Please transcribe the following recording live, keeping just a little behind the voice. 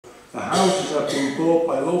The houses have been bought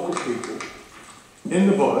by local people in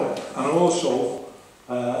the borough and also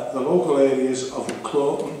the local areas of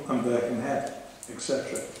Clawton and Birkenhead,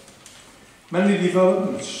 etc. Many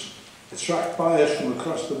developments attract buyers from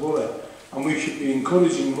across the borough, and we should be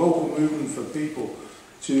encouraging local movement for people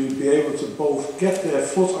to be able to both get their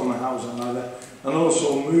foot on the housing ladder and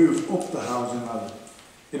also move up the housing ladder.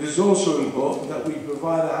 It is also important that we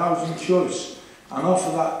provide a housing choice and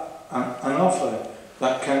offer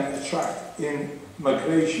that can attract in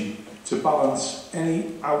migration to balance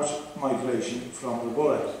any out migration from the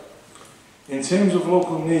borough. In terms of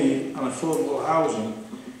local need and affordable housing,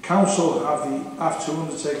 Council have to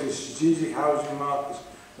undertake a strategic housing market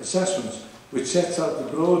assessment which sets out the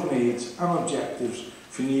broad needs and objectives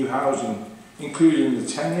for new housing, including the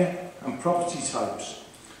tenure and property types,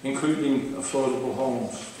 including affordable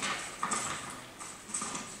homes.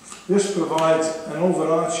 This provides an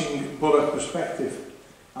overarching borough perspective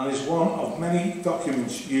and is one of many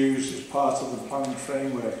documents used as part of the planning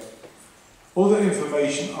framework. Other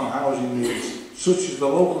information on housing needs, such as the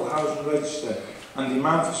local housing register and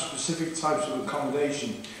demand for specific types of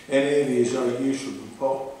accommodation in areas, are useful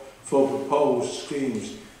for proposed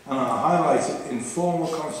schemes and are highlighted in formal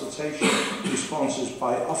consultation responses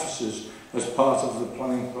by officers as part of the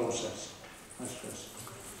planning process. Thanks, Chris.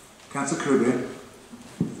 Councillor Caribbean.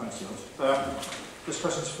 Thanks, George. This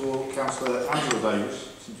question's for Councillor Angela Davis,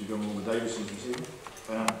 since you've done all the Davises this evening.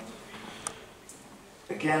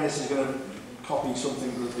 Again, this is going to copy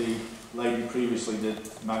something that the lady previously did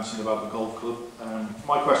mention about the golf club.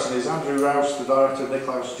 My question is, Andrew Rouse, the director of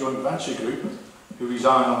Nicklaus Joint Venture Group, who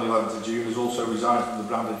resigned on the 11th of June, has also resigned from the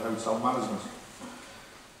branded hotel management.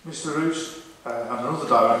 Mr Rouse and another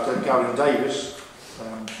director, Gavin Davis,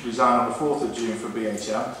 resigned on the 4th of June from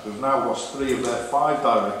BHM, who have now lost 3 of their 5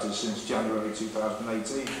 directors since January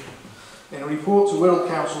 2018. In a report to Wirral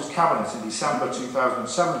Council's Cabinet in December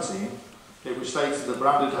 2017, it was stated that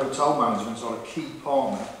branded hotel management are a key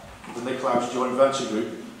partner of the Nicklaus Joint Venture Group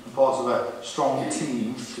and part of a strong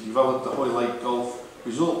team to develop the Hoylake Golf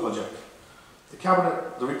Resort project.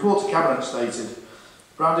 The report to Cabinet stated,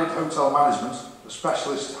 branded hotel management, a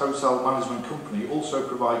specialist hotel management company, also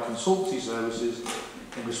provide consultancy services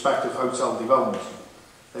in respect of hotel development.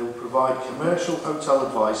 They will provide commercial hotel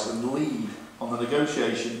advice and lead on the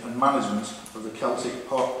negotiation and management of the Celtic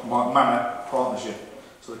Manor Partnership.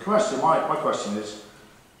 So the question, my question is,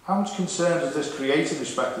 how much concern does this create in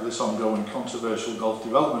respect of this ongoing controversial golf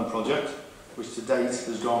development project, which to date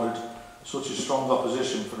has garnered such a strong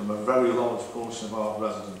opposition from a very large portion of our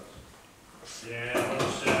residents?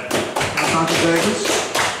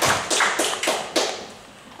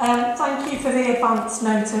 Thank you for the advance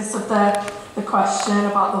notice of the question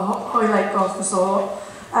about the Hoylake Golf Resort.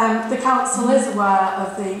 The council is aware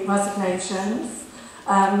of the resignations.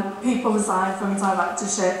 People resign from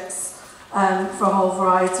directorships for a whole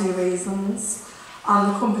variety of reasons,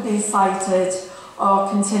 and the companies cited are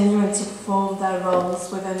continuing to perform their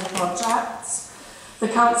roles within the project. The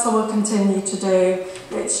council will continue to do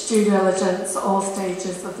its due diligence at all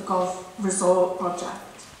stages of the golf resort project.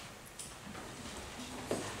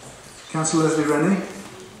 Councillor Leslie Rennie.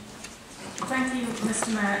 Thank you,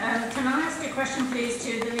 Mr Mayor. Can I ask a question, please,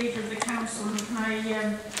 to the Leader of the Council? And can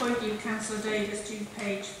I point you, Councillor Davis, to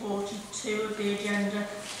page 42 of the agenda,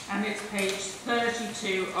 and it's page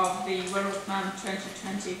 32 of the Wirral Plan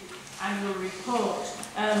 2020 Annual Report.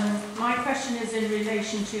 My question is in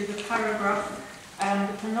relation to the paragraph,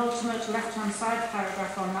 the penultimate left-hand side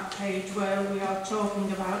paragraph on that page, where we are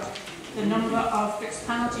talking about the number of fixed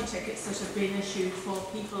penalty tickets that have been issued for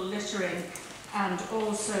people littering and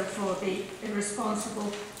also for the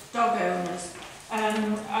irresponsible dog owners.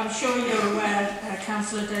 I'm sure you're aware,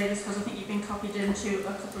 Councillor Davis, because I think you've been copied into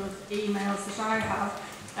a couple of emails that I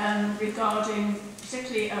have regarding,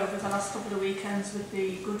 particularly over the last couple of weekends with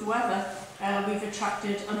the good weather, we've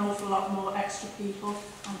attracted an awful lot more extra people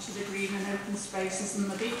onto the green and open spaces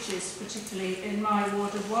and the beaches, particularly in my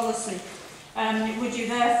ward of Wallasey. Would you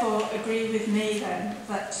therefore agree with me then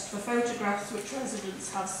that the photographs which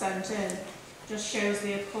residents have sent in just shows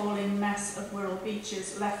the appalling mess of Wirral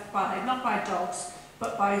beaches left by, not by dogs,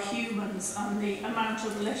 but by humans, and the amount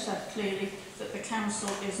of litter clearly that the council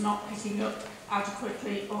is not picking up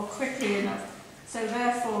adequately or quickly enough. So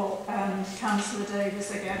therefore, Councillor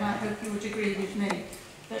Davis, again, I hope you would agree with me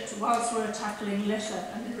that whilst we're tackling litter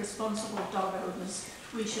and irresponsible dog owners,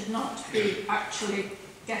 we should not be actually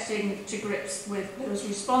getting to grips with those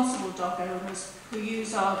responsible dog owners who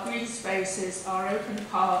use our green spaces, our open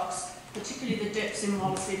parks, particularly the dips in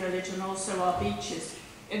Wallasey Village, and also our beaches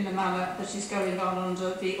in the manner that is going on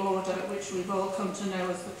under the order which we've all come to know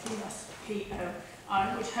as the PSPO.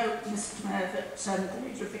 I would hope, Mr Mayor, that the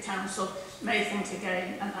Leader of the Council may think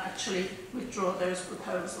again and actually withdraw those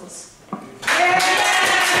proposals.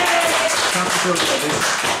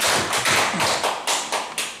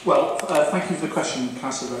 Well, thank you for the question,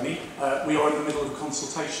 Councillor Rennie. We are in the middle of a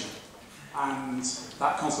consultation, and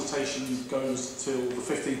that consultation goes till the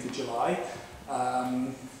 15th of July.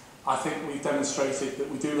 I think we've demonstrated that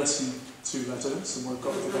we do listen to residents, and we've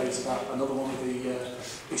got a debate about another one of the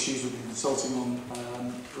issues we've been consulting on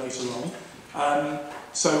later on.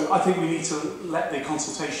 So I think we need to let the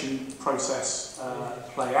consultation process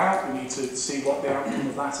play out. We need to see what the outcome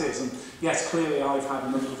of that is. And yes, clearly I've had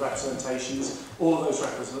a number of representations, all of those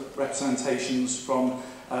representations from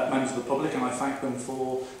members of the public, and I thank them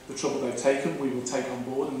for the trouble they've taken. We will take on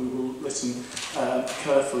board and we will listen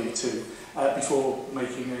carefully to before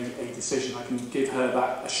making a decision. I can give her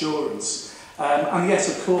that assurance. And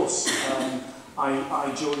yes, of course,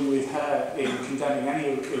 I join with her in condemning any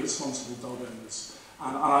irresponsible dog owners.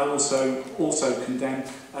 And I also condemn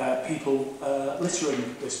people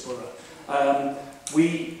littering this borough.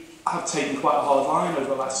 We have taken quite a hard line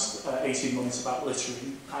over the last 18 months about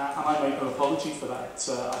littering, and I make no apology for that.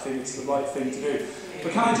 I think it's the right thing to do.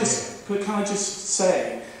 But can I just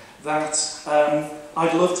say that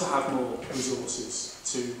I'd love to have more resources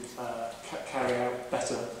to carry out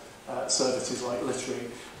better services like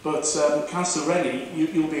littering. But Councillor Rennie,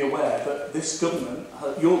 you'll be aware that this government,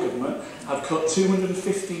 your government, have cut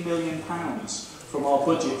 £250 million from our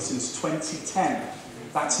budget since 2010.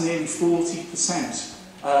 That's nearly 40%.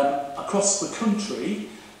 Across the country,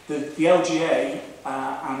 the LGA,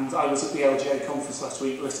 and I was at the LGA conference last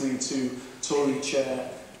week listening to Tory Chair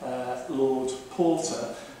Lord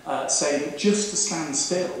Porter say that just to stand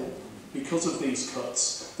still, because of these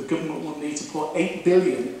cuts, the government will need to put £8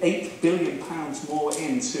 billion more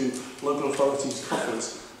into local authorities'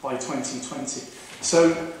 coffers by 2020.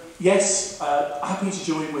 So, yes, happy to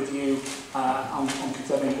join with you on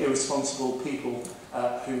condemning irresponsible people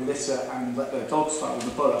who litter and let their dogs foul in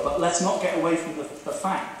the borough, but let's not get away from the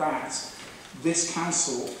fact that this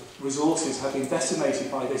council resources have been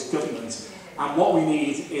decimated by this government, and what we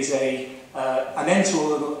need is an end to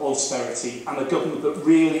all austerity and a government that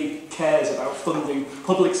really cares about funding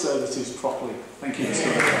public services properly. Thank you, Mr.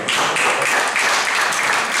 Mayor.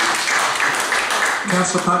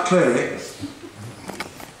 Councillor Pat Cleary.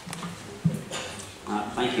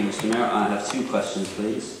 Thank you, Mr. Mayor. I have two questions,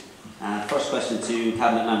 please. First question to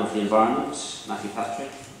Cabinet Member for the Environment, Matthew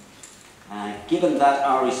Patrick. Given that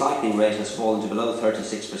our recycling rate has fallen to below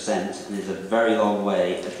 36% and is a very long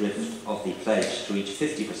way adrift of the pledge to reach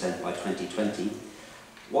 50% by 2020,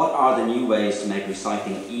 what are the new ways to make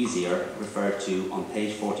recycling easier, referred to on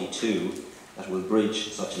page 42, that will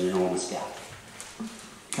bridge such an enormous gap?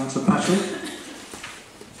 Councillor Patrick.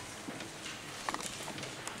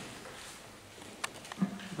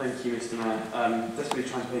 Thank you, Mr. Mayor. Desperately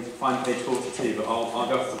trying to find page 42, but I'll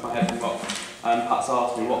go off the top of my head from what Pat's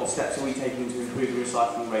asked me. What steps are we taking to improve the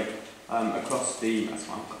recycling rate across the? That's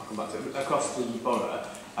fine. I'll come back to it. Across the borough.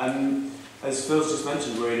 As Phil's just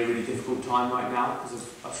mentioned, we're in a really difficult time right now because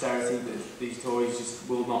of austerity that these Tories just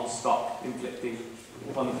will not stop inflicting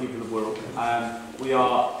upon the people of Wirral. We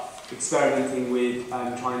are experimenting with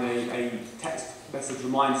trying a text message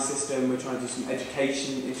reminder system. We're trying to do some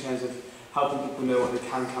education in terms of helping people know what they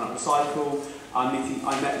can and cannot recycle. I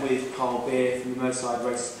met with Carl Beer from the Merseyside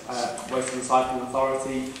Waste and Recycling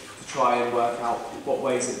Authority to try and work out what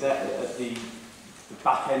ways at the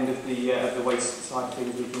back end of the waste side of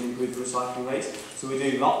things we can improve the recycling rates. So we're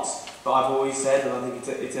doing lots, but I've always said, and I think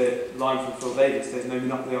it's a line from Phil Davis, there's no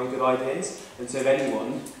monopoly on good ideas, and so if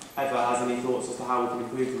anyone ever has any thoughts as to how we can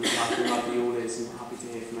improve the recycling, I'd be all ears and happy to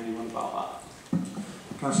hear from anyone about that.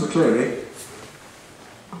 Councillor Cleary.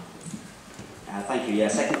 Thank you. Yeah,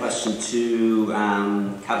 second question to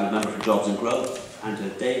Cabinet Member for Jobs and Growth, Angela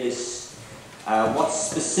Davis. What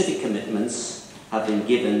specific commitments have been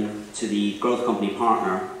given to the growth company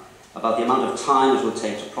partner about the amount of time it will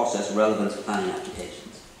take to process relevant planning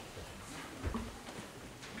applications?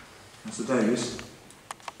 Councillor Davis.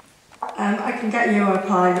 I can get you a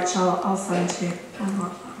reply, which I'll send to you.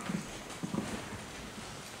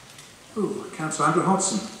 Councillor Andrew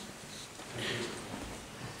Hodson.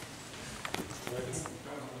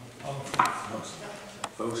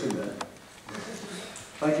 Vote in there.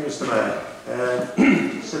 Thank you, Mr.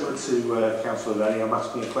 Mayor. Similar to Councillor Rennie, I'm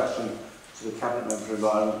asking a question to the Cabinet Member for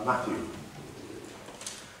Environment, Matthew.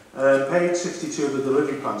 Page 62 of the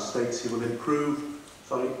delivery plan states he will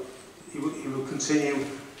continue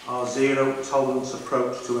our zero tolerance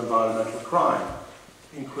approach to environmental crime,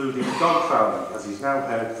 including dog fouling, as he's now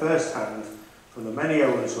heard firsthand from the many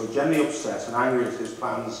owners who are generally upset and angry at his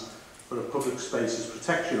plans for a public spaces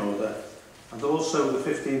protection order, and also the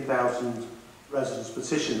 15,000 residents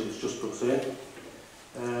petition that was just put in.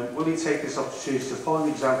 Will he take this opportunity to follow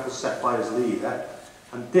the example set by his leader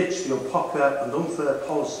and ditch the unpopular and unfair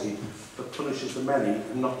policy that punishes the many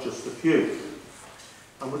and not just the few?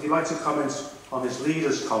 And would you like to comment on his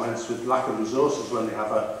leader's comments with lack of resources when they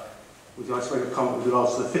have would you like to make a comment with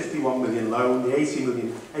regards to the 51 million loan, the 80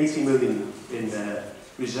 million in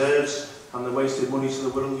reserves, and the wasted money to the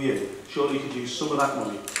Wirral View? Surely you could use some of that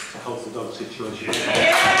money to help the dog situation.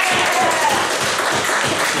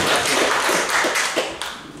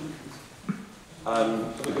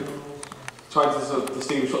 Trying to sort of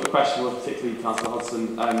distinguish what the question was, particularly Councillor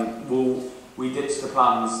Hodgson, will we ditch the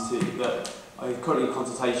plans that are currently in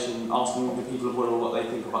consultation, asking the people of Wirral what they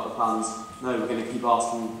think about the plans? No, we're going to keep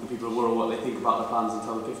asking the people of Wirral what they think about the plans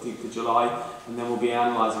until the 15th of July, and then we'll be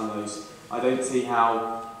analysing those. I don't see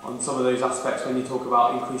how, on some of those aspects, when you talk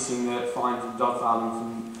about increasing the fine for dog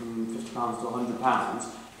farming from £50 to £100,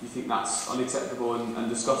 you think that's unacceptable and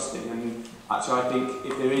disgusting. And actually, I think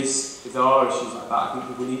if there are issues like that, I think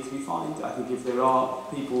people need to be fined. I think if there are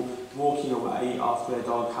people walking away after their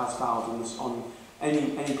dog has fouled on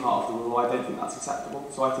any part of the Wirral, I don't think that's acceptable.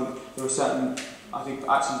 So I think there are certain,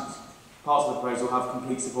 actually parts of the proposal have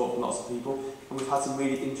complete support from lots of people, and we've had some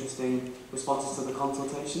really interesting responses to the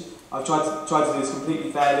consultation. I've tried to do this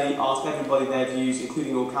completely fairly, asked everybody their views,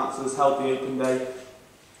 including all councillors, held the open day,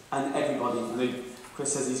 and everybody.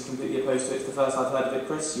 Chris says he's completely opposed to it. It's the first I've heard of it,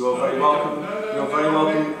 Chris. You are very welcome. You're very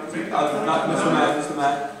welcome. Mr.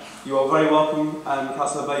 Mayor, you are very welcome,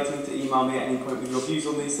 Councillor Blakely, to email me at any point with your views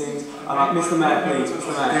on these things. Mr. Mayor, please,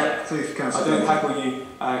 Mr. Mayor. Yeah, please, Councillor. I don't tackle you,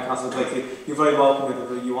 Councillor Blakely. You're very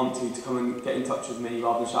welcome if you want to come and get in touch with me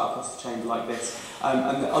rather than shout across the chamber like this.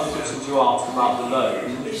 And the other questions you asked about the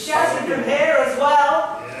loan. It's shouting from here as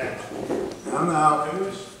well. Now,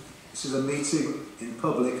 this is a meeting in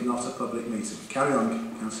public, not a public meeting. Carry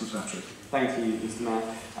on, Councillor Patrick. Thank you, Mr. Mayor.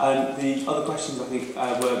 The other questions, I think,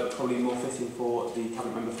 were probably more fitting for the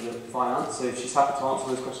Cabinet Member for the Finance. So if she's happy to answer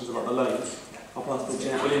those questions about the loans, I'll pass to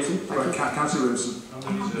Jeanette Williamson. Councillor Williamson.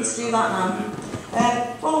 Let's do that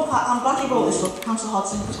now. Well, I'm glad you brought this up, Councillor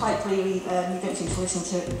Hodgson, because quite clearly you don't seem to listen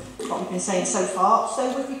to what we've been saying so far.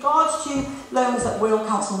 So with regards to loans that Wirral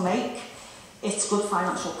Council make, it's good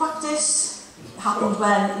financial practice. It happened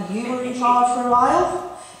when you were in charge for a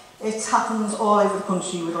while. It happens all over the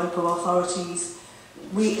country with local authorities.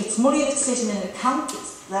 It's money that's sitting in an account.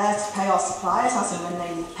 It's there to pay our suppliers as and when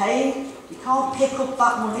they need paying. We can't pick up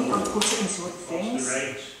that money and put it into other things.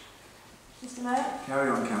 Mr. Mayor?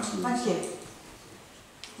 Carry on, Councillor. Thank you.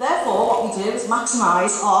 Therefore, what we do is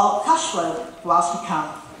maximise our cash flow whilst we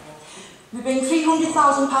can. We bring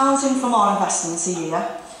 £300,000 in from our investments a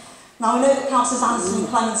year. Now, we know that Councillors Anderson and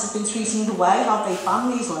Clements have been tweeting away how they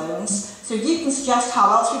ban these loans. So if you can suggest how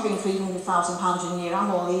else we bring £300,000 a year, I'm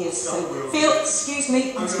all ears. So excuse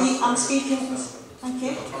me, I'm speaking. Thank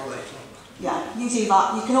you. Yeah, you do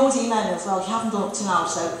that. You can always email me as well. You haven't done up to now.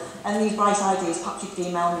 So any bright ideas, perhaps you could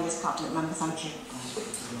email me as Cabinet Member. Thank you.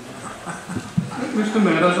 Mr.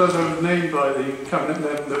 Mayor, as I was named by the Cabinet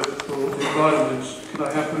Member for the Environment, can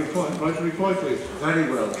I have the right to reply, please? Very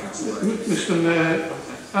well, Councillor. Mr. Mayor,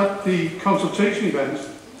 at the consultation event,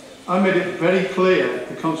 I made it very clear at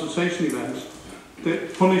the consultation event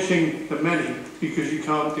that punishing the many because you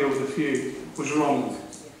can't deal with the few was wrong.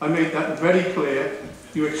 I made that very clear.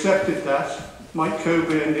 You accepted that. Mike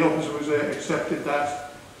Coburn, the officer was there, accepted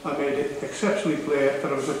that. I made it exceptionally clear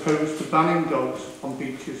that I was opposed to banning dogs on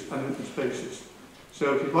beaches and open spaces.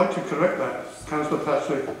 So if you'd like to correct that, Councillor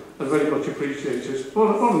Patrick, I'd very much appreciate it. Or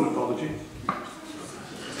an apology.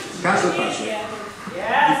 Councillor Patrick.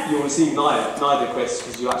 Yes. You'll receive neither, Chris,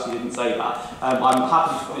 because you actually didn't say that. I'm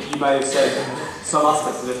happy that you may have said some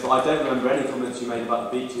aspects of this, but I don't remember any comments you made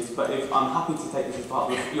about the beaches. But I'm happy to take this as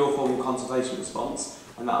part of your formal consultation response,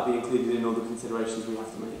 and that will be included in all the considerations we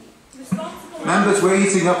have to make. Members, we're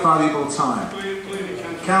eating up valuable time.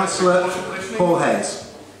 Councillor Paul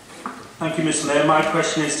Hayes. Thank you, Mr. Mayor. My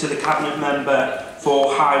question is to the Cabinet Member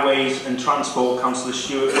for Highways and Transport, Councillor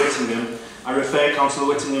Stuart Whittingham. I refer Councillor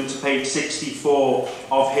Whittingham to page 64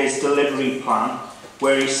 of his delivery plan,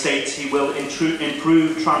 where he states he will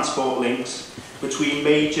improve transport links between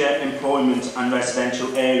major employment and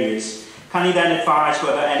residential areas. Can he then advise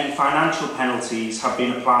whether any financial penalties have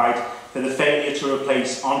been applied for the failure to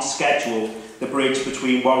replace on schedule the bridge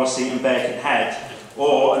between Wallasey and Birkenhead?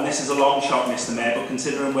 Or, and this is a long shot, Mr. Mayor, but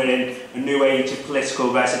considering we're in a new age of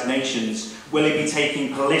political resignations, will he be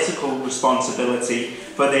taking political responsibility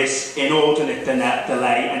for this inordinate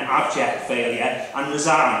delay and abject failure and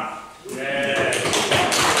resign? Yeah.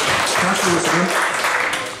 Councillor Whittingham.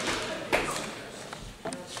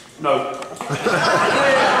 No.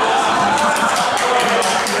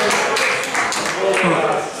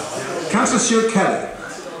 Councillor Stuart Kelly.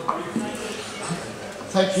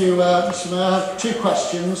 Thank you, Mr Mayor. I have two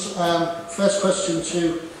questions. First question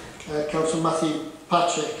to Councillor Matthew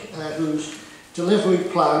Patrick, whose delivery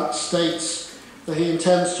plan states that he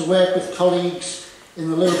intends to work with colleagues in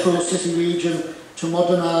the Liverpool City region to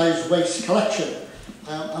modernise waste collection.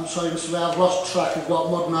 I'm sorry, Mr Mayor, I've lost track of what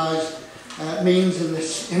modernise means in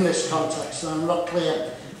this context, and I'm not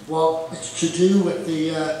clear what it's to do with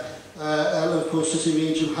the Liverpool City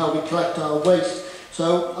region, how we collect our waste.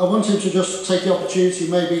 So I wanted to just take the opportunity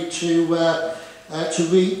maybe to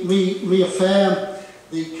reaffirm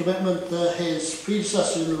the commitment that his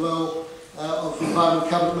predecessor in the role of the Environment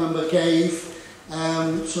Cabinet Member gave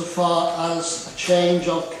so far as a change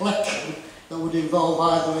of collection that would involve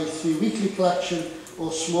either a 3-weekly collection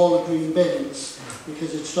or smaller green bins,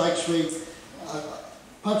 because it strikes me,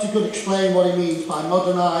 perhaps you could explain what he means by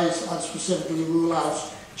modernise and specifically rule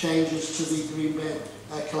out changes to the green bin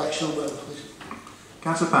collection on Wirral, please.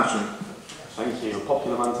 Councillor Patrick. Thank you. A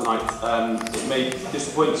popular man tonight. It may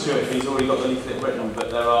disappoint Stuart if he's already got the leaflet written, but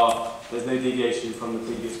there's no deviation from the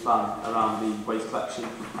previous plan around the waste collection.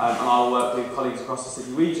 And I'll work with colleagues across the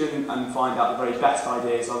city region and find out the very best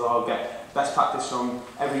ideas. I'll get best practice from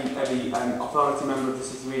every authority member of the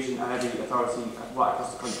city region and every authority right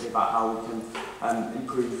across the country about how we can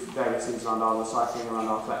improve various things around our recycling, around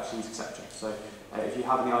our collections, etc. So if you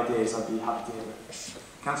have any ideas, I'd be happy to hear it.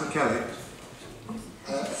 Councillor Kelly.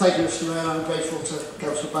 Thank you, Mr Mayor. I'm grateful to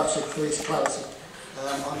Councillor Patrick for his clarity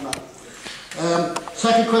on that.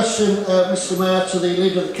 Second question, Mr Mayor, to the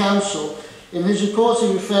Leader of the Council. In his report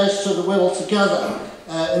he refers to the Wirral Together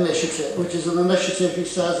initiative, which is an initiative, he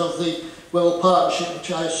says, of the Wirral Partnership,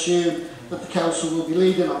 which I assume that the Council will be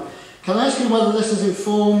leading on. Can I ask you whether this is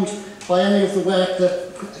informed by any of the work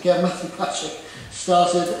that, again, Matthew Patrick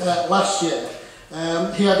started last year?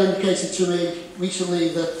 He had indicated to me recently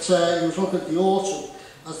that he was looking at the autumn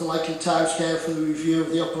as the likely timescale for the review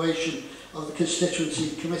of the operation of the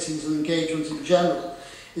constituency committees and engagement in general.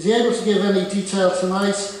 Is he able to give any detail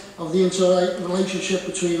tonight of the interrelationship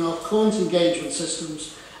between our current engagement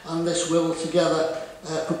systems and this Wirral Together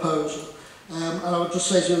proposal? And I would just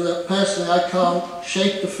say to him that personally I can't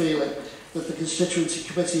shake the feeling that the constituency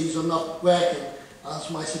committees are not working as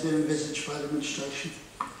might have been envisaged by the administration.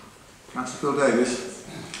 Councillor Phil Davis.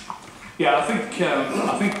 Yeah, I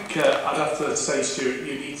think I'd have to say, Stuart,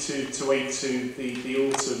 you need to wait to the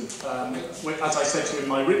autumn. As I said to you in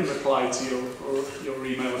my written reply to your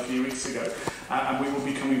email a few weeks ago, and we will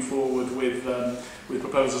be coming forward with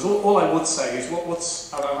proposals. All I would say is and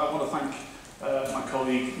I want to thank my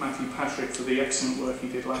colleague Matthew Patrick for the excellent work he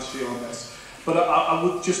did last year on this. But I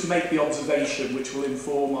would just make the observation, which will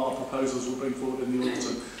inform our proposals we'll bring forward in the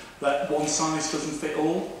autumn, that one size doesn't fit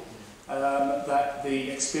all. That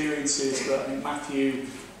the experiences that I think Matthew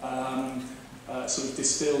sort of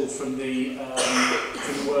distilled from the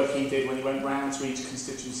work he did when he went round to each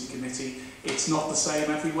constituency committee, it's not the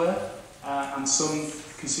same everywhere, and some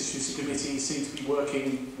constituency committees seem to be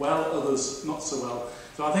working well, others not so well.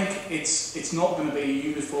 So I think it's not going to be a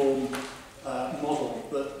uniform model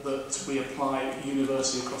that we apply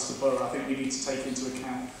universally across the borough. I think we need to take into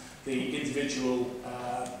account the individual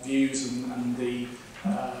views and the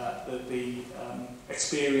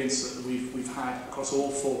experience that we've had across all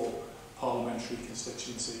 4 parliamentary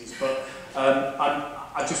constituencies. But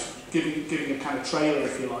I'm just giving a kind of trailer,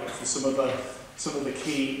 if you like, for some of the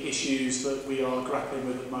key issues that we are grappling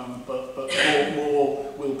with at the moment. But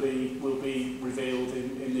more will be revealed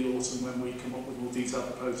in the autumn when we come up with more detailed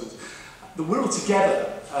proposals. The Wirral Together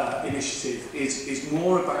initiative is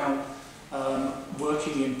more about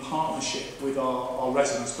working in partnership with our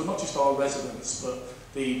residents, but not just our residents, but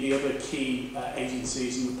the other key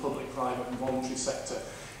agencies in the public, private and voluntary sector.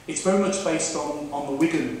 It's very much based on the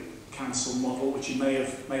Wigan Council model, which you may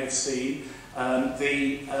have seen.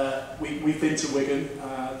 We've been to Wigan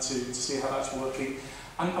to see how that's working,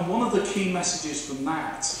 and one of the key messages from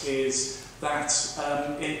that is that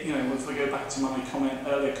if I go back to my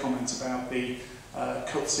earlier comment about the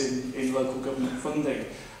cuts in local government funding,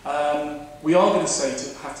 we are going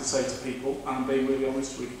to have to say to people, and I'm being really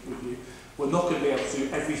honest with you, we're not going to be able to do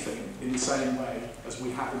everything in the same way as we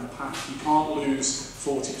have in the past. You can't lose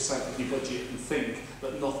 40% of your budget and think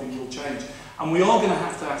that nothing will change. And we are going to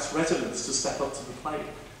have to ask residents to step up to the plate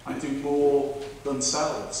and do more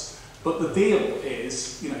themselves. But the deal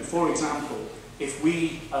is, for example, if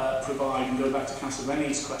we provide, and go back to Councillor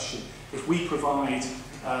Rennie's question, if we provide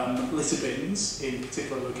litter bins in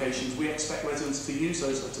particular locations, we expect residents to use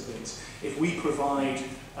those litter bins. If we provide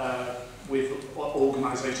with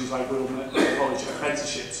organisations like Wirral College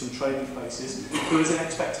apprenticeships and training places, there is an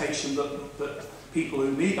expectation that people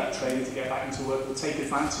who need that training to get back into work will take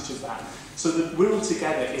advantage of that. So that Wirral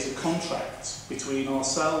Together is a contract between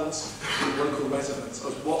ourselves and local residents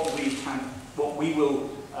of what we will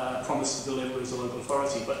promise to deliver as a local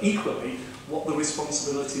authority, but equally what the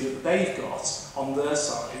responsibility that they've got on their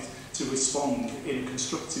side to respond in a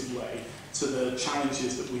constructive way to the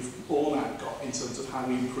challenges that we've all now got in terms of how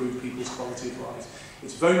we improve people's quality of life.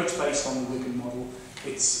 It's very much based on the Wigan model.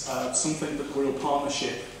 It's something that the Wirral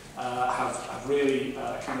Partnership have really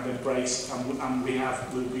kind of embraced, and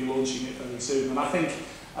we'll be launching it very soon. And I think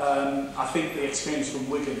the experience from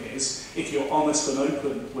Wigan is, if you're honest and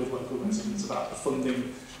open with local residents about the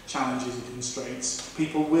funding challenges and constraints,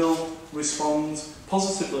 people will respond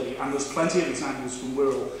positively. And there's plenty of examples from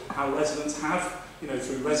Wirral how residents have,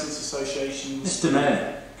 through residents associations. Mr.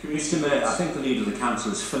 Mayor, I think the Leader of the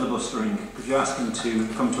Council is filibustering. Could you ask him to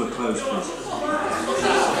come to a close, please?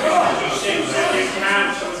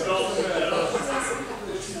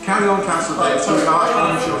 Carry on, Councillor Davis.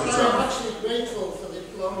 I'm actually grateful for the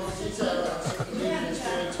long and detailed answer the Leader is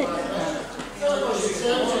going to my question.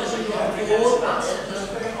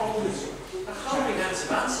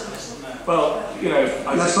 Well,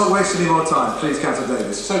 let's not waste any more time, please, Councillor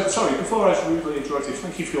Davis. So, sorry, before I was rudely interrupted,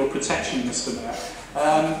 thank you for your protection, Mr. Mayor.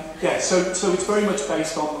 So it's very much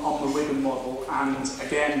based on the Wigan model, and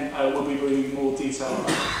again, we'll be bringing more detail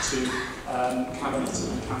to Cabinet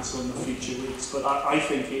and Council in the future weeks. But I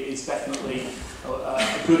think it is definitely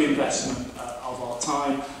a good investment of our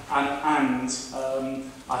time, and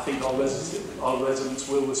I think our residents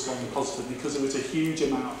will respond positively, because there is a huge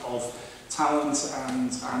amount of talent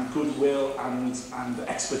and goodwill and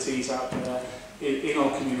expertise out there in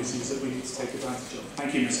our communities that we need to take advantage of.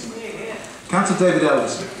 Thank you, Mr. Mayor. Councillor David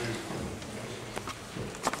Ellis.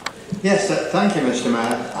 Yes, thank you, Mr.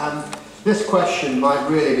 Mayor. This question might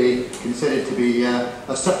really be considered to be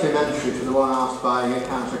a supplementary to the one asked by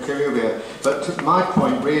Councillor Carubia, but my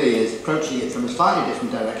point really is approaching it from a slightly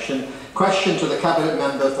different direction. Question to the Cabinet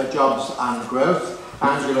Member for Jobs and Growth,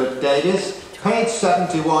 Angela Davis. Page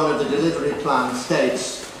 71 of the delivery plan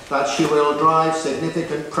states that she will drive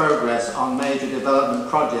significant progress on major development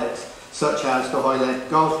projects such as the Hoylake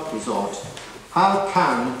Golf Resort. How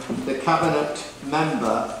can the Cabinet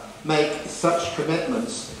Member make such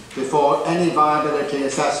commitments before any viability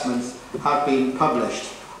assessments have been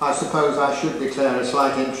published? I suppose I should declare a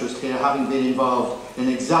slight interest here, having been involved in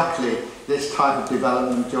exactly this type of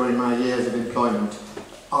development during my years of employment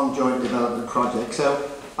on joint development projects. So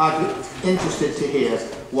I'd be interested to hear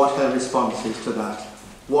what her response is to that.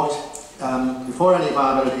 Before any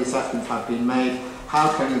viability assessments have been made, how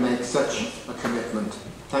can you make such a commitment?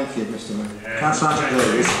 Thank you, Mr. Mayor. Councillor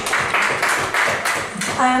Davis.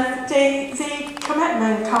 The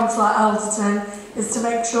commitment, Councillor Alderton, is to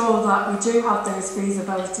make sure that we do have those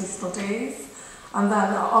feasibility studies, and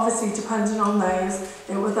then obviously depending on those,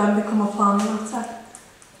 it would then become a plan matter.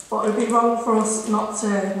 But it would be wrong for us not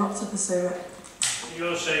to pursue it.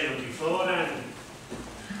 You're saying before then.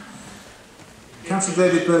 Councillor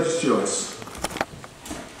David Burgess-Joyce.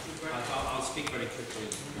 I'll speak very quickly.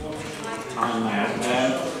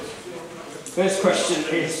 First question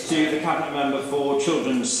is to the Cabinet Member for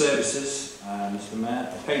Children's Services, Mr.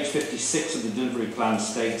 Mayor. Page 56 of the delivery plan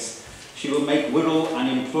states she will make Wirral an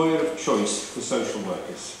employer of choice for social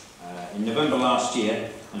workers. In November last year,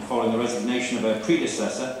 and following the resignation of her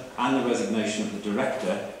predecessor and the resignation of the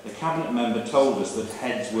director, the Cabinet Member told us that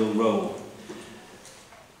heads will roll.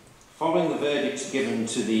 Following the verdict given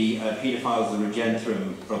to the paedophiles of the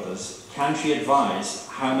Regenthram brothers, can she advise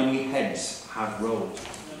how many heads have rolled?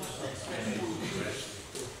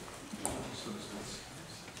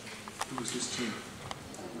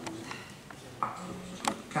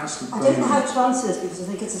 I don't know how to answer this because I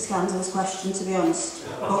think it's a scandalous question, to be honest.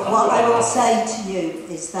 But what I will say to you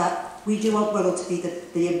is that we do want Wirral to be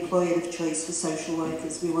the employer of choice for social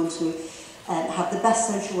workers. We want to have the best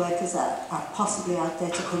social workers that are possibly out there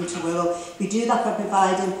to come to Wirral. We do that by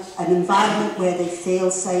providing an environment where they feel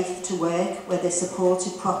safe to work, where they're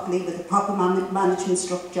supported properly with a proper management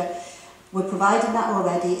structure. We're providing that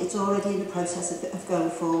already. It's already in the process of going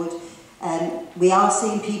forward. We are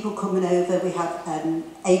seeing people coming over. We have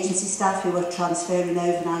agency staff who are transferring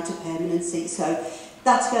over now to permanency. So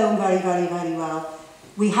that's going very, very, very well.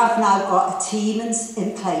 We have now got a team in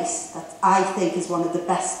place that I think is one of the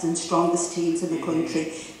best and strongest teams in the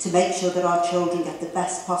country to make sure that our children get the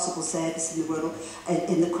best possible service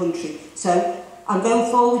in the country. So I'm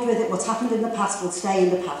going forward with it. What's happened in the past will stay in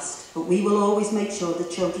the past, but we will always make sure that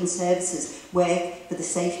children's services work for the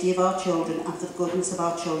safety of our children and for the goodness of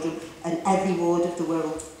our children in every ward of the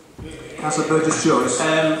Wirral. Councillor Burgess-Joyce.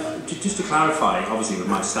 Just to clarify, obviously with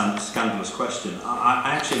my scandalous question,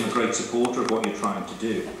 I actually am a great supporter of what you're trying to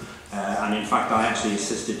do. And in fact, I actually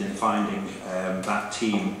assisted in finding that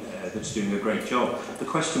team that's doing a great job. The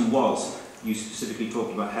question was, you specifically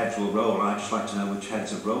talked about heads will roll, and I'd just like to know which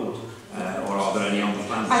heads have rolled, or are there any on the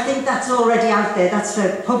plan? I think that's already out there. That's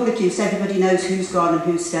for public use. Everybody knows who's gone and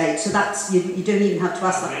who's stayed. So that's you don't even have to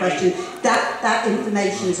ask that question. That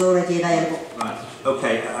information is already available. Right.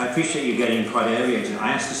 Okay. I appreciate you getting quite areated.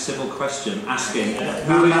 I asked a civil question asking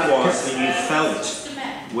who it was that you felt.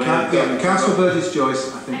 Councillor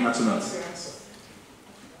Burgess-Joyce, I think that's enough.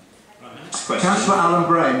 Councillor Alan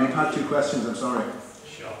Brain, you've had 2 questions. I'm sorry.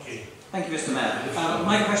 Thank you, Mr. Mayor.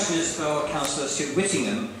 My question is for Councillor Stuart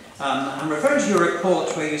Whittingham. I'm referring to your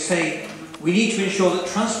report where you say we need to ensure that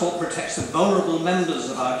transport protects the vulnerable members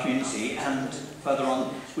of our community, and further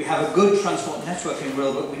on, we have a good transport network in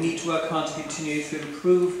Wirral, but we need to work hard to continue to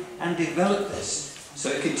improve and develop this so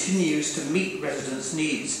it continues to meet residents'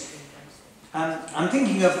 needs. I'm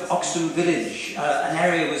thinking of Oxton Village, an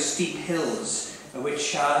area with steep hills,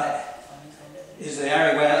 which is the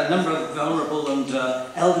area where a number of vulnerable and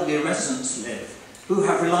elderly residents live, who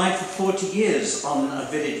have relied for 40 years on a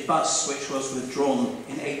village bus which was withdrawn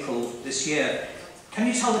in April this year. Can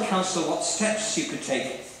you tell the council what steps you could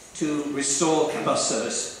take to restore bus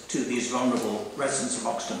service to these vulnerable residents of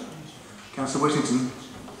Oxton? Councillor Whittington.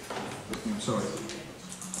 Sorry.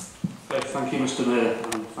 Thank you, Mr. Mayor,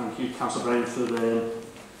 and thank you, Councillor Brain, for the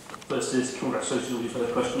first congratulations on your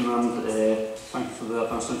first question, and thank you for the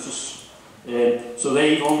advance notice. So the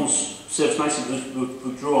Avon's service nicely was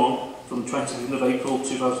withdrawn from the 20th of April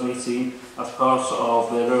 2018 as part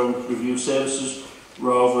of their own review of services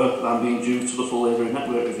rather than being due to the full area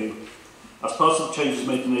network review. As part of the changes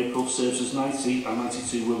made in April, services 90 and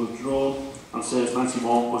 92 were withdrawn and service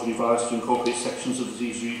 91 was revised to incorporate sections of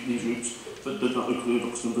these routes but did not include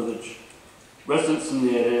Oxton Village. Residents in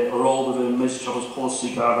the area are all within Major Travel's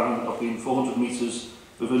policy guideline of being 400 metres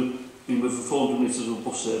within 400 metres of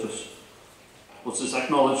bus service. But it's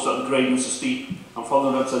acknowledged that the gradients are steep, and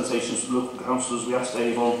following representations from local councillors, we asked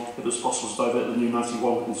Avon if it was possible to divert the new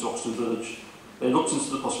 91 into Oxton Village. They looked into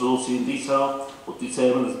the possibility in detail, but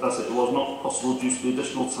determined that it was not possible due to the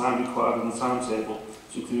additional time required in the timetable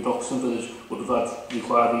to include Oxton Village would have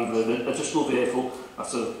required either an additional vehicle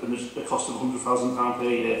at a cost of £100,000 per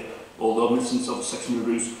year, or the omissions of a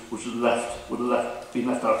secondary route which would have been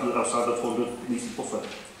left outside the 400 metre buffer.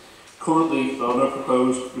 Currently, there are no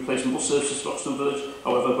proposed replacement bus services to Oxton Village.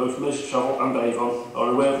 However, both Measure Travel and Avon are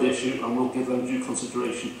aware of the issue and will give them due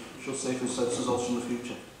consideration should safer services also in the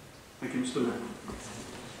future. Thank you, Mr. Mayor.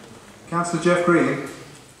 Councillor Jeff Green.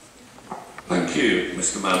 Thank you,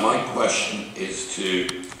 Mr. Mayor. My question is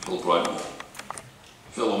to Phil Brighton.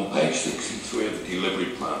 Phil, on page 63 of the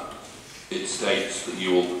delivery plan, it states that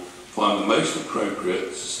you will find the most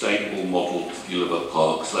appropriate, sustainable model to deliver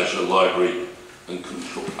parks, leisure, library and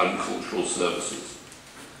cultural services.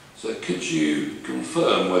 So could you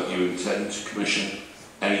confirm whether you intend to commission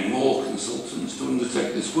any more consultants to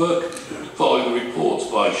undertake this work following the reports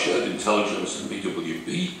by Shared Intelligence and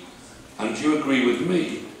BWB? And do you agree with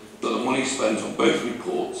me that the money spent on both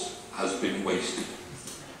reports has been wasted?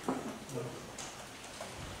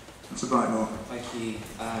 Mr. Brightmore. Thank you,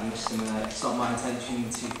 Mr. Mayor. It's not my intention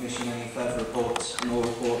to commission any further reports, nor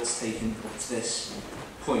reports taken up to this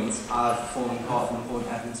point. I've formed part of an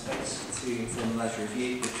important evidence base to inform the leisure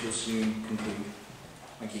review, which will soon conclude.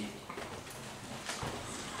 Thank you.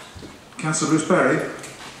 Councillor Bruce Berry.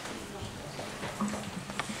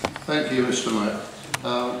 Thank you, Mr. Mayor.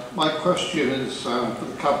 My question is for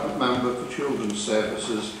the Cabinet Member for Children's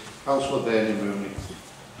Services, Councillor Bernie Mooney.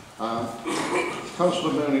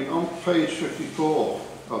 Councillor Mooney, on page 54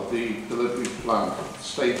 of the delivery plan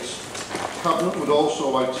states, Cabinet would also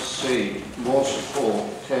like to see more support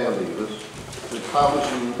for care leavers with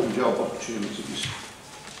housing and job opportunities.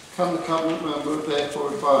 Can the Cabinet Member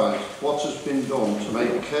therefore advise what has been done to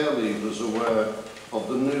make care leavers aware of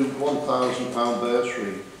the new £1,000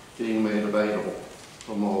 bursary being made available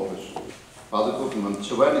from August by the government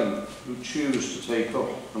to any who choose to take up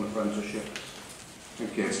an apprenticeship?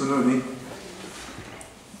 Thank you.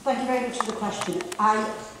 Thank you very much for the question. I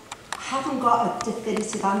haven't got a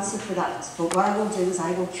definitive answer for that, but what I will do is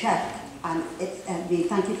I will check, and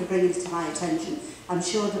thank you for bringing it to my attention. I'm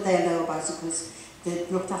sure that they know about it because the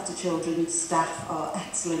looked after children staff are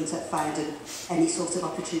excellent at finding any sort of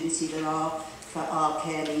opportunity there are for our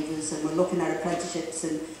care leavers, and we're looking at apprenticeships,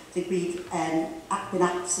 and I think we've been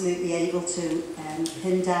absolutely able to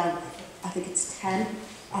pin down, I think it's 10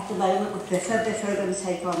 at the moment with Biffa. Biffa are going to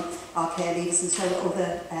take on our care leavers, and so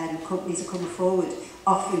other companies are coming forward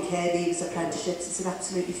offering care leavers apprenticeships. It's an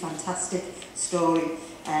absolutely fantastic story,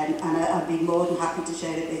 and I'd be more than happy to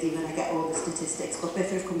share it with you when I get all the statistics. But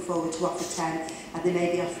Biffa have come forward to offer 10, and they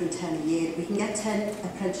may be offering 10 a year. If we can get 10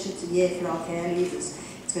 apprenticeships a year for our care leavers,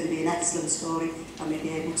 it's going to be an excellent story, and we'll be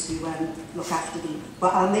able to look after them.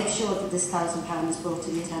 But I'll make sure that this £1,000 is brought to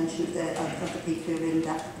the attention of the people who are in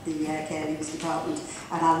the care leavers department,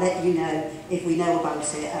 and I'll let you know if we know about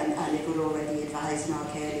it and if we're already advising our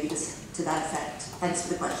care leavers to that effect. Thanks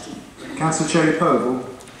for the question. Councillor Cherry Poval.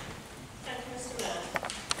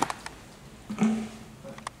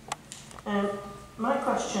 My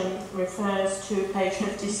question refers to page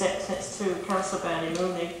 56. It's to Councillor Bernie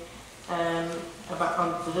Mooney about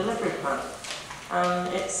on the delivery plan.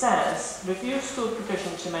 And it says, review school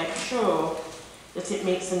provision to make sure that it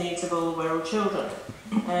meets the needs of all Wirral children.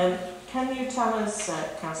 Can you tell us,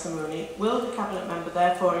 Councillor Mooney, will the Cabinet Member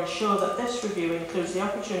therefore ensure that this review includes the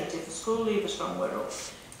opportunity for school leavers from Wirral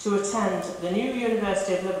to attend the new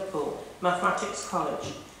University of Liverpool Mathematics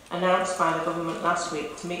College, announced by the Government last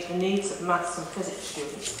week, to meet the needs of maths and physics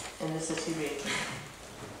students in the city region?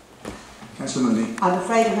 Councillor Mooney. I'm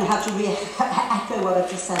afraid I'm going to have to echo what I've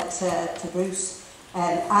just said to Bruce.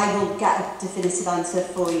 I will get a definitive answer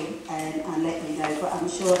for you and let you know, but I'm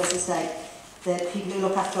sure, as I say, the people who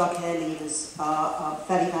look after our care leavers are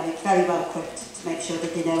very well equipped to make sure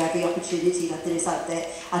that they know every opportunity that there is out there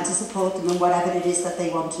and to support them in whatever it is that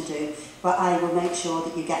they want to do. But I will make sure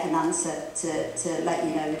that you get an answer to let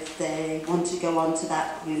you know if they want to go on to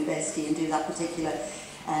that university and do that particular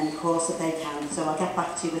course that they can. So I'll get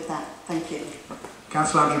back to you with that. Thank you.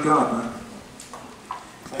 Councillor Andrew Gardner.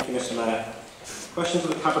 Thank you, Mr. Mayor. Question to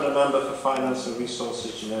the Cabinet Member for Finance and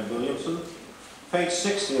Resources, Janelle Williamson. Page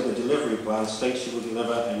 60 of the delivery plan states she will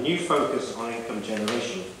deliver a new focus on income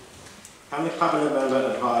generation. Can the Cabinet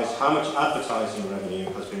Member advise how much advertising revenue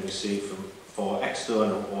has been received for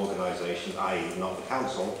external organisations, i.e. not the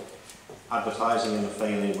Council, advertising in the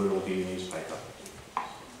failing Wirral View newspaper?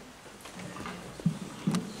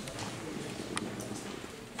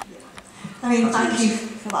 I mean, thank you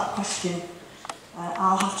for that question.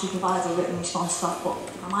 I'll have to provide a written response to that, but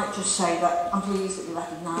I might just say that I'm pleased that you're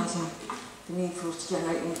recognising the need for us to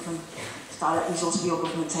generate income to direct resource of your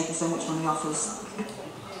government taking so much money off us.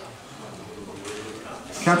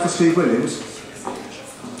 Councillor Steve Williams.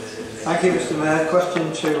 Thank you, Mr. Mayor.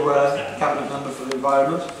 Question to Cabinet Member for the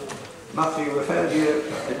Environment. Matthew, referred you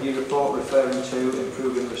a new report referring to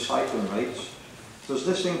improving recycling rates. Does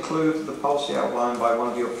this include the policy outlined by one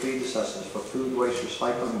of your predecessors for food waste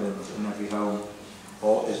recycling bins in every home,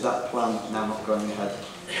 or is that plan now not going ahead?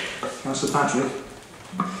 Councillor Patrick.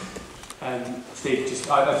 Steve,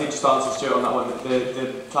 I think just to answer Stuart on that one,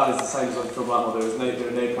 the plan is the same as for Blackmore. There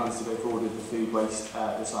are no plans to go forward with the food waste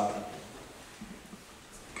recycling.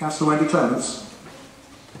 Councillor Wendy Clements.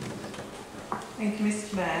 Thank you,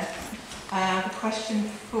 Mr. Mayor. I have a question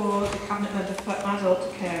for the Cabinet Member for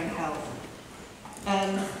Adult Care and Health.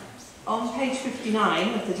 On page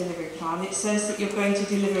 59 of the delivery plan, it says that you're going to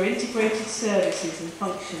deliver integrated services and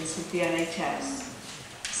functions with the NHS.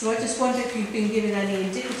 So I just wonder if you've been given any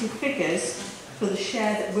indicative figures for the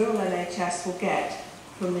share that Wirral NHS will get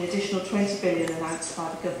from the additional 20 billion announced by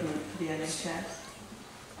the government for the NHS.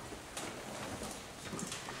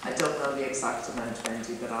 I don't know the exact amount,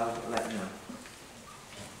 Wendy, but I'll let you know.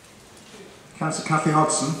 Councillor Cathy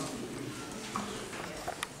Hodson.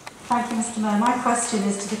 Thank you, Mr. Mayor. My question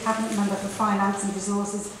is to the Cabinet Member for Finance and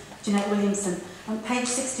Resources, Jeanette Williamson. On page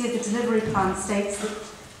 60 of the delivery plan states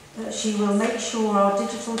that she will make sure our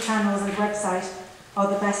digital channels and website are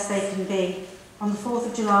the best they can be. On the 4th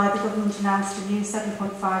of July, the government announced a new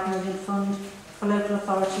 £7.5 million fund for local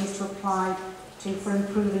authorities to apply to for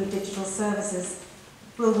improving digital services.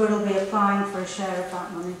 Will Wirral be applying for a share of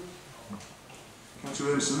that money? Councillor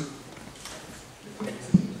Williamson.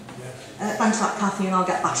 Thanks for that, Cathy, and I'll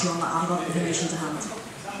get back to you on that. I've got the information to hand.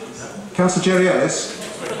 Councillor Jerry Ellis.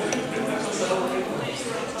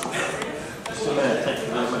 Mr. Mayor, thank you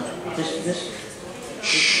very much.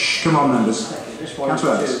 Come on, members. This one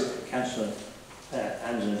Councillor Ellis. is to Councillor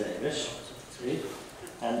Angela Davis.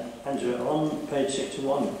 And Angela, on page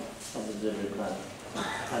 61 of the delivery plan,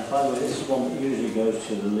 and by the way, this is one that usually goes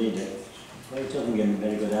to the leader. Well, it doesn't give me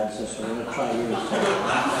very good answers, so I'm going to try yours.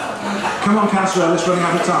 Come on, Councillor Ellis, running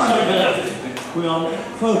out of time. We are,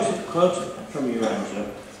 quote from you,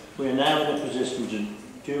 Angela, we are now in a position to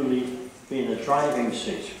duly be in the driving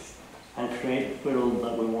seat and create Wirral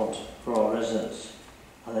that we want for our residents.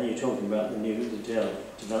 And then you're talking about the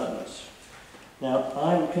developments. Now,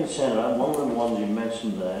 I'm concerned about one of the ones you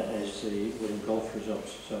mentioned there is the golf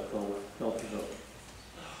resorts, so-called golf resorts.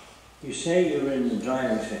 You say you're in the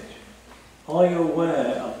driving sector. Are you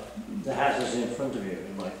aware of the hazards in front of you,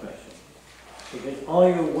 is my question? Because are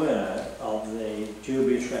you aware of the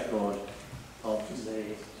dubious record of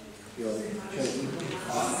your children?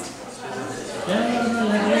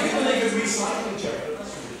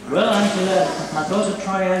 Well, Angela, I thought I'd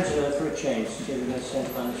try Angela for a change, see if we get St.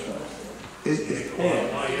 Francis right.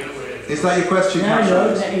 Is that your question,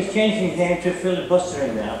 No, he's changing his name to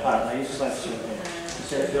filibustering now, apparently. He's like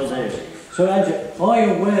instead of Phil Davis. So, Andrew, are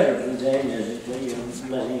you aware of the dangers that you're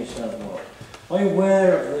letting yourself walk? Are you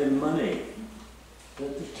aware of the money, the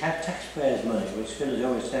taxpayers' money, which Phil is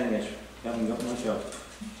always telling us we haven't got much of?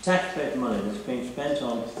 Taxpayers' money that's being spent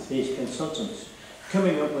on these consultants,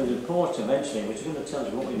 coming up with reports eventually, which are going to tell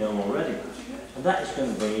us what we know already. And that is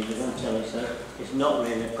going to be, they're going to tell us that it's not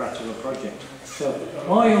really a practical project. So,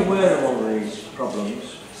 are you aware of all these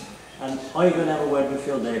problems? And are you going to have a word with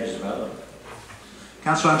Phil Davis about them?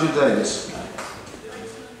 Councillor Andrew Davis.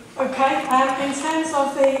 Okay, in terms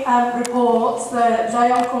of the reports, they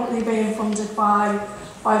are currently being funded by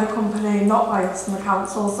the company, not by us and the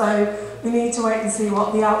council, so we need to wait and see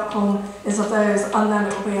what the outcome is of those, and then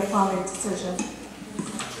it will be a planning decision.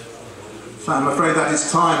 I'm afraid that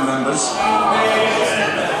is time, members.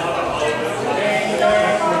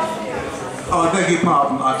 Oh, I beg your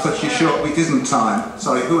pardon, I've cut you short. It isn't time.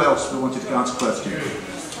 Sorry, who else wanted to answer the question?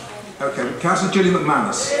 Okay, Councillor Julie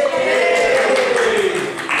McManus. I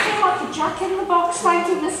feel like a jack in the box, thank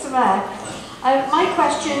you, Mr. Mayor. My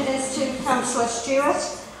question is to Councillor Stewart.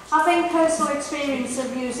 Having personal experience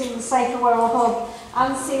of using the Safer Wirral Hub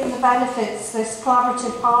and seeing the benefits this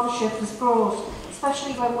collaborative partnership has brought,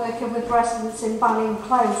 especially when working with residents in Banning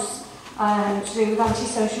Close to do with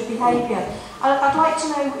antisocial behaviour. I'd like to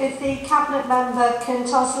know if the Cabinet member can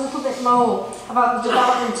tell us a little bit more about the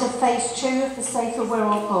development of Phase 2 of the Safer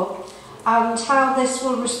Wirral Hub and how this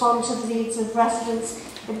will respond to the needs of residents,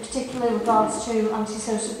 in particular in regards to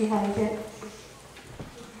antisocial behaviour.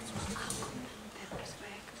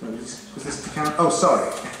 Oh,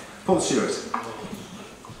 sorry. Paul Stewart.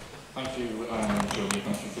 Thank you, Julie.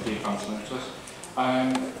 Thank you for the advancement.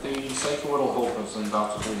 The Safer Wirral Hub has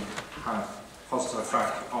undoubtedly had a positive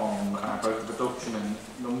effect on both the reduction in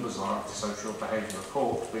numbers of antisocial behaviour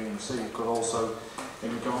reports being received, but also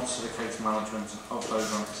in regards to the case management of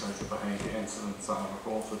those antisocial behaviour incidents that are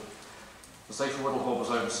reported. The Safer Wirral Hub has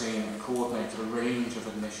overseen and coordinated a range of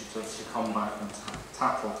initiatives to combat and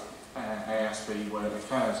tackle ASB where it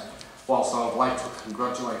occurs. Whilst I would like to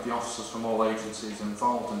congratulate the officers from all agencies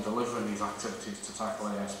involved in delivering these activities to tackle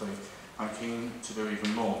ASB, I'm keen to do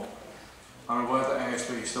even more. I'm aware that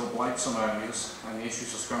ASB still blights some areas and the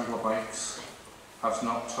issues of scrambler bikes have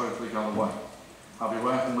not totally gone away. I'll be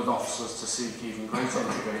working with officers to seek even greater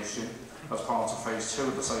integration as part of Phase 2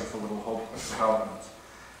 of the Safer Wirral Hub development.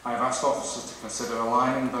 I have asked officers to consider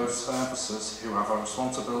aligning those services who have a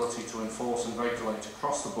responsibility to enforce and regulate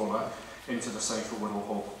across the borough into the Safer Wirral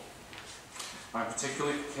Hub. I'm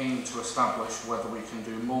particularly keen to establish whether we can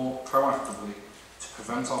do more proactively to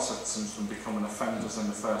prevent our citizens from becoming offenders in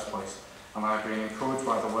the first place, and I've been encouraged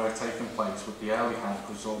by the work taking place with the early help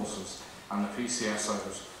resources and the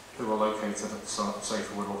PCSOs who are located at the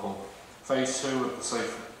Safer Wirral Hub. Phase 2 of the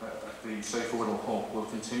Safer Wirral Hub will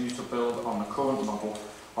continue to build on the current model,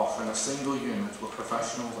 offering a single unit where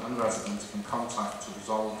professionals and residents can contact to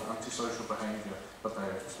resolve antisocial behaviour that they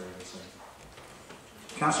are experiencing.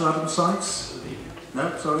 Councillor Adam Sykes?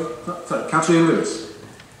 No, sorry. Councillor Ian Lewis.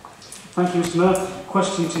 Thank you, Mr. Mayor.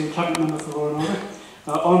 Question to the Cabinet Member for Law and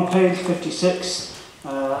Order. On page 56,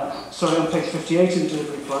 on page 58 in the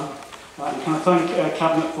delivery plan, can I thank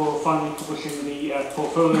Cabinet for finally publishing the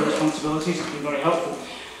portfolio responsibilities. It's been very helpful.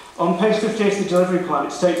 On page 58 of the delivery plan,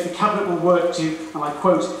 it states the Cabinet will work to, and I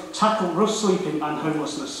quote, tackle rough sleeping and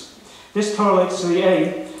homelessness. This correlates to the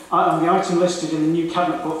aim and the item listed in the new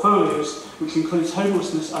Cabinet portfolios, which includes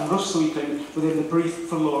homelessness and rough sleeping within the brief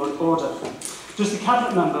for law and order. Does the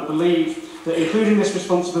Cabinet member believe that including this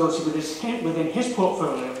responsibility within his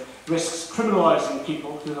portfolio risks criminalising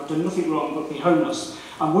people who have done nothing wrong but be homeless,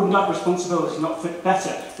 and wouldn't that responsibility not fit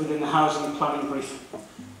better within the housing and planning brief?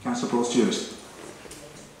 Councillor Paul Stewart.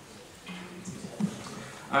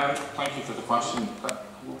 Thank you for the question.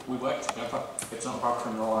 We work together. It's not about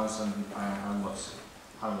criminalising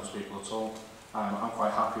homeless people at all. I'm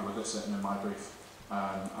quite happy with it sitting in my brief,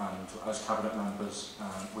 and as Cabinet members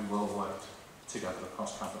we will work together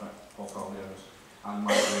across Cabinet portfolios and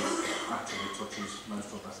my group actively touches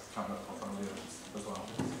most of the Cabinet portfolio as well.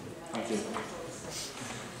 Thank you.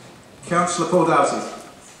 Councillor Paul Doughty.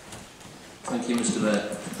 Thank you, Mr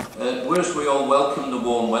Mayor. Whereas we all welcome the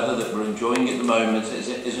warm weather that we're enjoying at the moment, is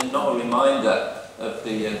it not a reminder of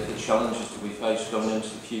the challenges that we face going into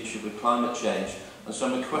the future with climate change? And so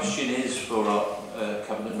my question is for our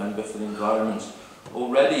Cabinet Member for the Environment.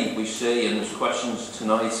 Already we see, and there's questions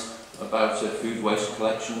tonight about food waste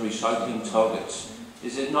collection, recycling targets.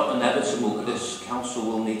 Is it not inevitable that this Council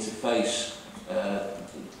will need to face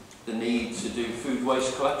the need to do food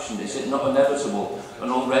waste collection? Is it not inevitable?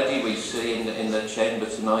 And already we see in the chamber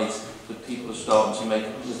tonight that people are starting to make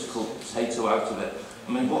a political potato out of it.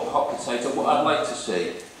 I mean, what hot potato? What I'd like to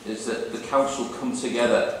see is that the Council come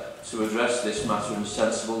together to address this matter in a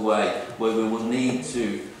sensible way, where we will need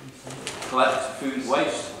to collect food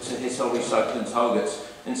waste to hit our recycling targets.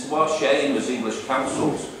 And to our shame as English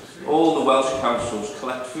councils, all the Welsh councils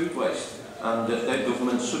collect food waste, and their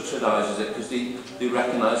government subsidises it because they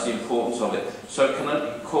recognise the importance of it. So can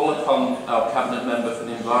I call upon our Cabinet Member for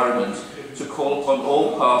the Environment to call upon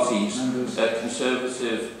all parties,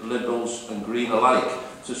 Conservative, Liberals and Green alike,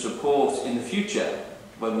 to support in the future,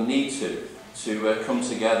 when we need to come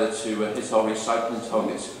together to hit our recycling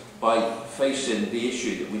targets by facing the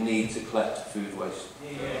issue that we need to collect food waste.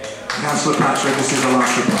 Councillor Patrick, this is the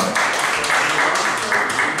last reply.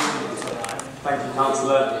 Thank you,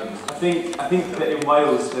 Councillor. I think that in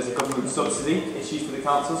Wales there's a government subsidy issued for the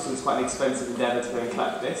council, so it's quite an expensive endeavour to go and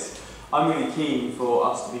collect this. I'm really keen for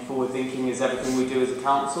us to be forward-thinking as everything we do as a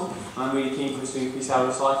council, and I'm really keen for us to increase our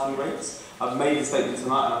recycling rates. I've made a statement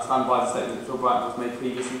tonight, and I stand by the statement that Phil Brighton has made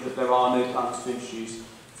previously, that there are no plans to introduce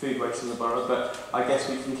food waste in the borough, but I guess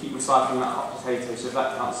we can keep recycling that hot potato, so if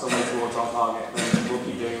that counts some way towards our target, then we'll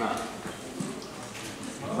keep doing that.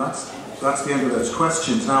 That's the end of those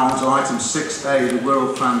questions. Now on to item 6A, the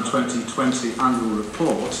Wirral Plan 2020 Annual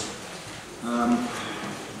Report.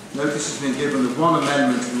 Notice has been given of one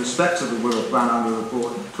amendment in respect of the Wirral Plan Annual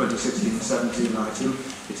Report 2016-17 item.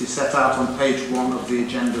 It is set out on page 1 of the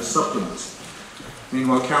agenda supplement.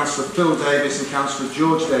 Meanwhile, Councillor Phil Davis and Councillor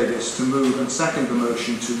George Davis to move and second the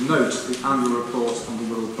motion to note the annual report on the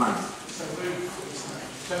Wirral Plan.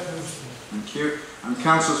 Thank you. And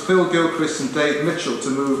Councillors Phil Gilchrist and Dave Mitchell to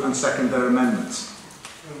move and second their amendments.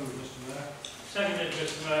 Seconded,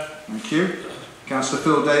 Mr Mayor. Thank you. Councillor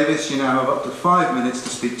Phil Davis, you now have up to 5 minutes to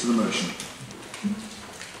speak to the motion.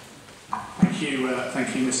 Thank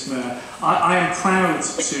you, Mr Mayor. I am proud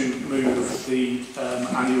to move the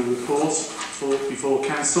annual report before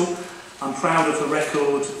Council. I'm proud of the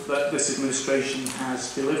record that this administration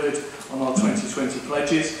has delivered on our 2020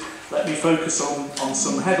 pledges. Let me focus on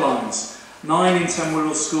some headlines. 9 in 10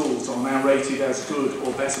 Wirral schools are now rated as good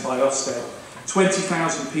or better by Ofsted.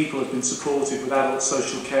 20,000 people have been supported with adult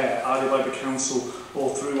social care, either by the Council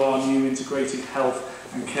or through our new Integrated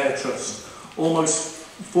Health and Care Trust. Almost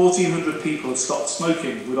 1,400 people have stopped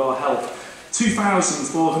smoking with our help.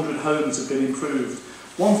 2,400 homes have been improved.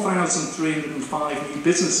 1,305 new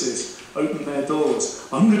businesses opened their doors.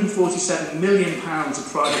 £147 million of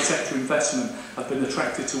private sector investment have been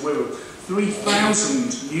attracted to Wirral.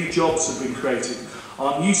 3,000 new jobs have been created.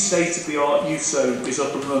 Our new state-of-the-art youth zone is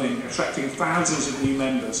up and running, attracting thousands of new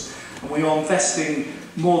members. And we are investing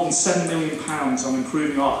more than £7 million on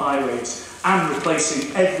improving our highways and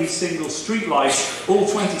replacing every single street light, all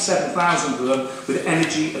 27,000 of them, with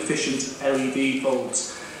energy-efficient LED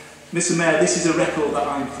bulbs. Mr Mayor, this is a record that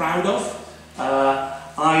I'm proud of.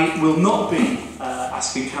 I will not be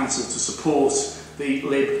asking Council to support the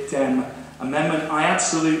Lib Dem amendment. I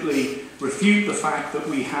absolutely refute the fact that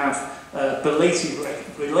we have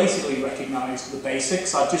belatedly recognised the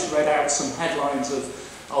basics. I've just read out some headlines of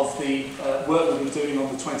the work we've been doing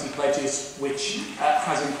on the 20 pledges, which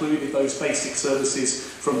has included those basic services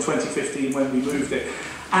from 2015 when we moved it.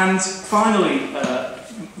 And finally,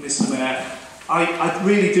 Mr Mayor, I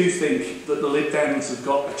really do think that the Lib Dems have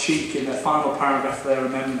got a cheek in their final paragraph of their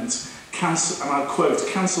amendment. Council, and I'll quote,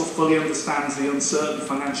 "Council fully understands the uncertain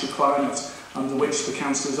financial climate under which the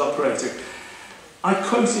Council is operating." I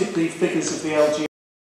quoted the figures of the LG